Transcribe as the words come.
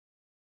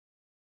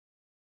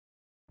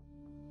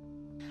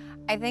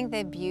I think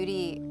that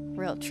beauty,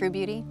 real true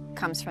beauty,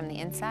 comes from the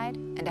inside,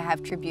 and to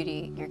have true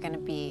beauty, you're going to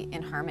be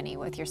in harmony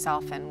with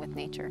yourself and with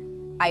nature.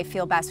 I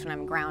feel best when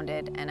I'm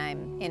grounded and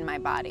I'm in my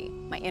body,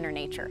 my inner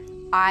nature.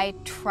 I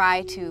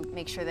try to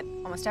make sure that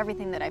almost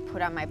everything that I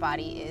put on my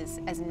body is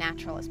as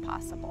natural as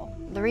possible.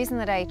 The reason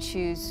that I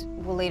choose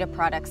Weleda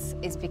products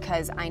is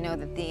because I know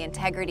that the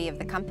integrity of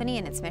the company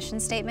and its mission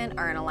statement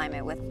are in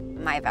alignment with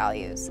my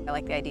values. I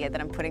like the idea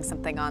that I'm putting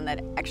something on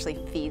that actually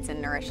feeds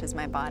and nourishes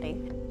my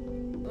body.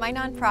 My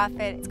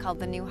nonprofit is called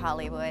The New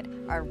Hollywood.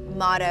 Our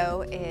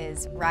motto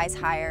is rise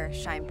higher,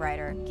 shine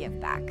brighter, give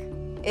back.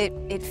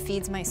 It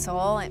feeds my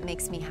soul, it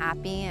makes me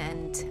happy,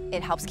 and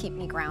it helps keep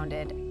me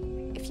grounded.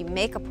 If you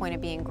make a point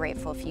of being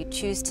grateful, if you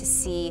choose to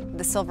see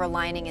the silver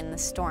lining in the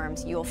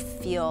storms, you'll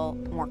feel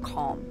more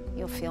calm.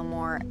 You'll feel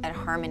more at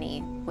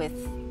harmony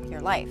with your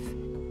life.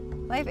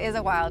 Life is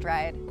a wild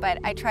ride, but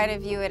I try to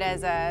view it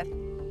as a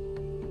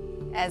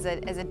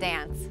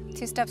dance.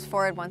 2 steps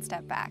forward, 1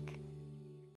 step back.